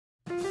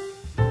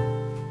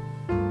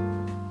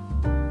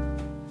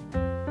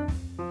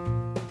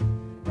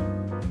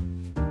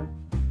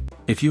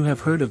If you have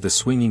heard of the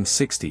swinging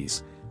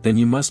 60s, then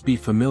you must be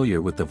familiar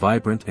with the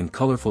vibrant and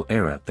colorful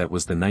era that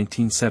was the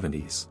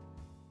 1970s.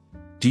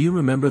 Do you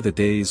remember the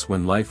days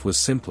when life was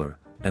simpler,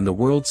 and the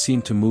world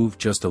seemed to move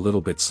just a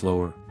little bit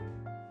slower?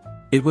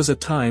 It was a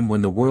time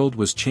when the world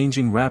was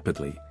changing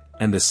rapidly,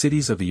 and the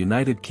cities of the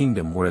United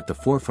Kingdom were at the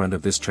forefront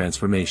of this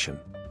transformation.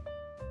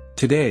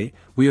 Today,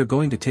 we are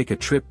going to take a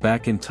trip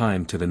back in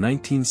time to the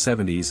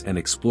 1970s and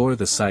explore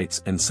the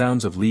sights and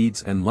sounds of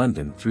Leeds and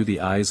London through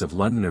the eyes of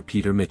Londoner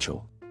Peter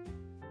Mitchell.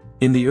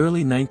 In the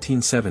early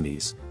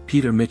 1970s,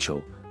 Peter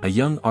Mitchell, a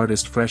young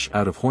artist fresh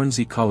out of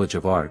Hornsey College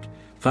of Art,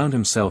 found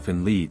himself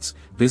in Leeds,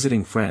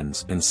 visiting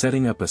friends and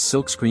setting up a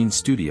silkscreen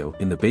studio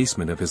in the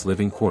basement of his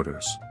living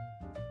quarters.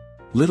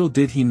 Little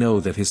did he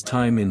know that his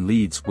time in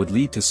Leeds would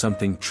lead to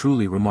something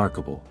truly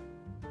remarkable.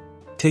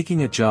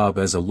 Taking a job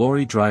as a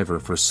lorry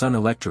driver for Sun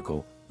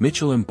Electrical,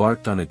 Mitchell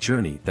embarked on a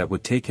journey that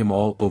would take him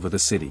all over the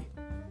city.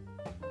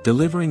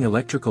 Delivering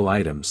electrical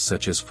items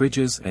such as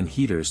fridges and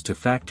heaters to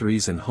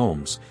factories and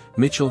homes,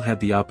 Mitchell had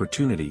the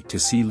opportunity to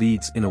see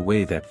Leeds in a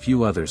way that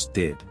few others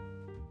did.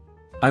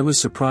 "I was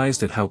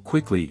surprised at how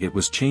quickly it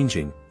was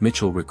changing,"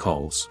 Mitchell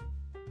recalls.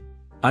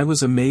 "I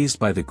was amazed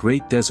by the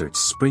great deserts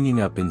springing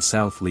up in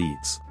South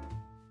Leeds.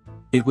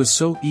 It was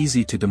so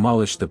easy to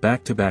demolish the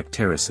back-to-back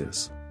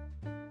terraces.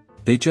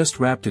 They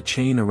just wrapped a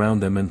chain around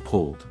them and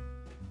pulled."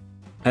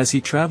 As he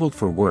traveled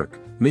for work,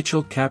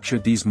 Mitchell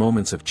captured these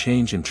moments of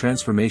change and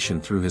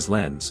transformation through his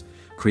lens,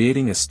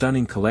 creating a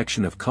stunning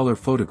collection of color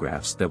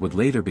photographs that would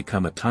later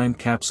become a time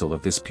capsule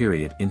of this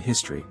period in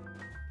history.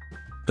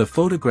 The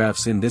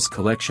photographs in this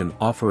collection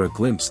offer a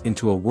glimpse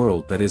into a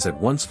world that is at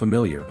once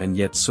familiar and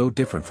yet so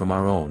different from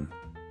our own.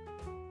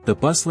 The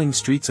bustling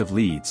streets of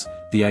Leeds,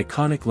 the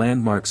iconic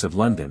landmarks of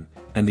London,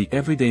 and the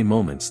everyday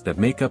moments that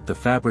make up the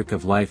fabric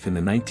of life in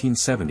the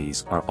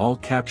 1970s are all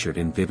captured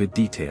in vivid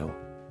detail.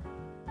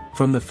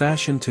 From the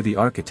fashion to the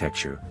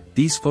architecture,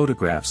 these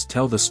photographs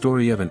tell the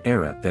story of an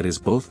era that is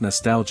both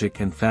nostalgic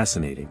and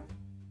fascinating.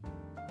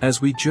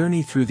 As we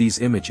journey through these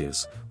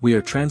images, we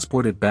are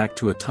transported back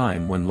to a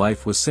time when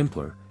life was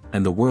simpler,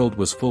 and the world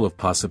was full of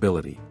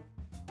possibility.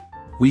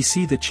 We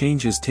see the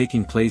changes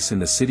taking place in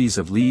the cities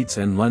of Leeds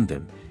and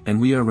London, and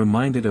we are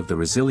reminded of the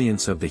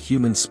resilience of the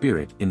human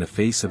spirit in the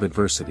face of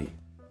adversity.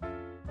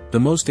 The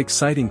most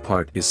exciting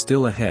part is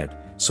still ahead,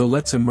 so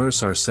let's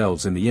immerse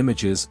ourselves in the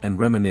images and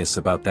reminisce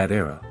about that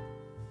era.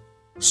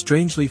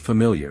 Strangely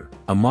Familiar,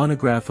 a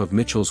monograph of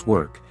Mitchell's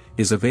work,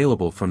 is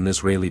available from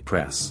Nazraeli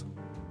Press.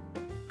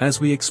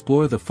 As we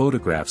explore the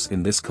photographs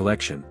in this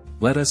collection,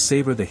 let us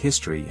savor the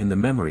history and the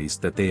memories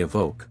that they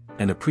evoke,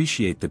 and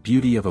appreciate the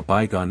beauty of a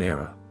bygone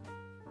era.